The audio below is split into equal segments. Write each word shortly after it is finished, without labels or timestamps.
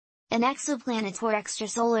An exoplanet or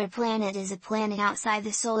extrasolar planet is a planet outside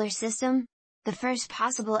the solar system. The first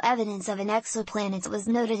possible evidence of an exoplanet was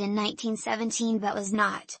noted in 1917 but was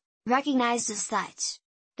not recognized as such.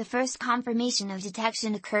 The first confirmation of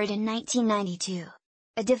detection occurred in 1992.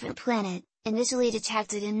 A different planet, initially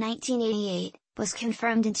detected in 1988, was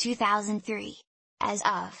confirmed in 2003. As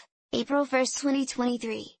of April 1,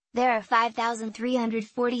 2023, there are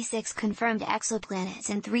 5,346 confirmed exoplanets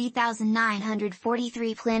and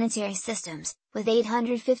 3,943 planetary systems, with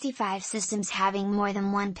 855 systems having more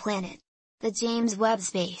than one planet. The James Webb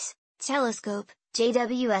Space Telescope,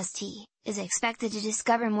 JWST, is expected to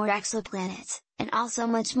discover more exoplanets, and also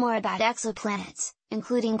much more about exoplanets,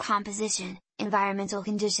 including composition, environmental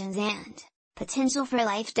conditions and potential for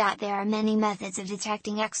life. There are many methods of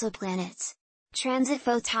detecting exoplanets. Transit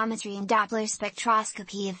photometry and Doppler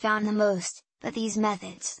spectroscopy have found the most, but these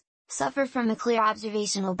methods suffer from a clear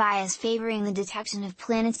observational bias favoring the detection of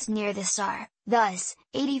planets near the star. Thus,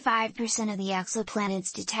 85% of the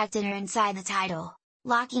exoplanets detected are inside the tidal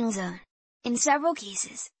locking zone. In several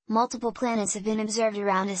cases, multiple planets have been observed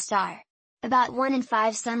around a star. About 1 in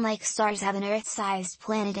 5 Sun-like stars have an Earth-sized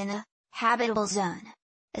planet in the habitable zone.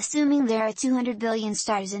 Assuming there are 200 billion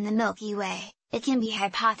stars in the Milky Way, it can be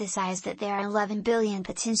hypothesized that there are 11 billion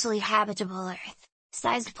potentially habitable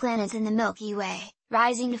Earth-sized planets in the Milky Way,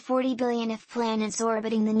 rising to 40 billion if planets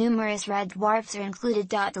orbiting the numerous red dwarfs are included.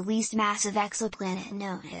 The least massive exoplanet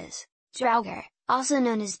known is Draugr, also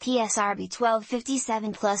known as PSRB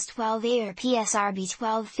 1257 plus 12a or PSRB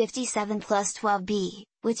 1257 plus 12b,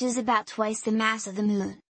 which is about twice the mass of the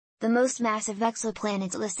Moon. The most massive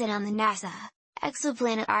exoplanet listed on the NASA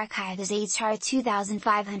Exoplanet Archive is HR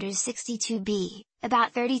 2562b,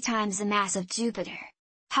 about 30 times the mass of Jupiter.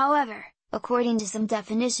 However, according to some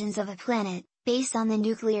definitions of a planet, based on the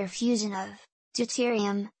nuclear fusion of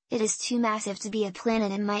deuterium, it is too massive to be a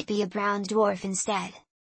planet and might be a brown dwarf instead.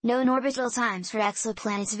 Known orbital times for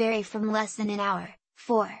exoplanets vary from less than an hour,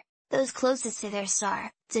 for those closest to their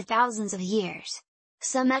star, to thousands of years.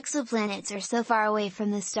 Some exoplanets are so far away from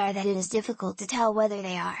the star that it is difficult to tell whether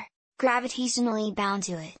they are gravitationally bound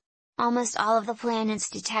to it. Almost all of the planets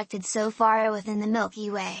detected so far are within the Milky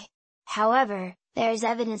Way. However, there is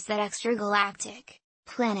evidence that extragalactic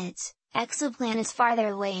planets, exoplanets farther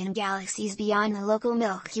away in galaxies beyond the local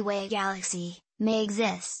Milky Way galaxy, may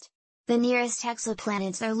exist. The nearest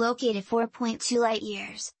exoplanets are located 4.2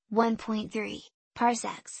 light-years, 1.3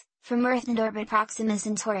 parsecs, from Earth and orbit Proxima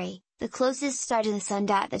Centauri, the closest star to the Sun.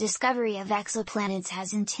 The discovery of exoplanets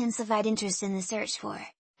has intensified interest in the search for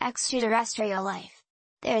extraterrestrial life.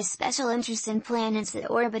 There is special interest in planets that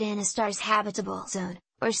orbit in a star's habitable zone,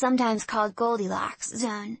 or sometimes called Goldilocks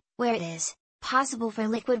zone, where it is possible for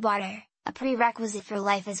liquid water, a prerequisite for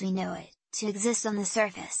life as we know it, to exist on the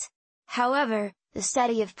surface. However, the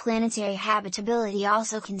study of planetary habitability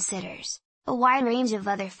also considers a wide range of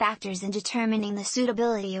other factors in determining the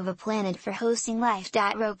suitability of a planet for hosting life.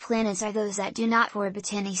 Rogue planets are those that do not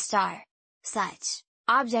orbit any star. Such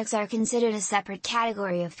objects are considered a separate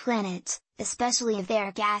category of planets, especially if they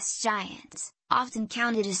are gas giants, often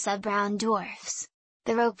counted as sub-brown dwarfs.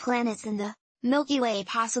 The rogue planets in the Milky Way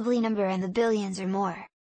possibly number in the billions or more.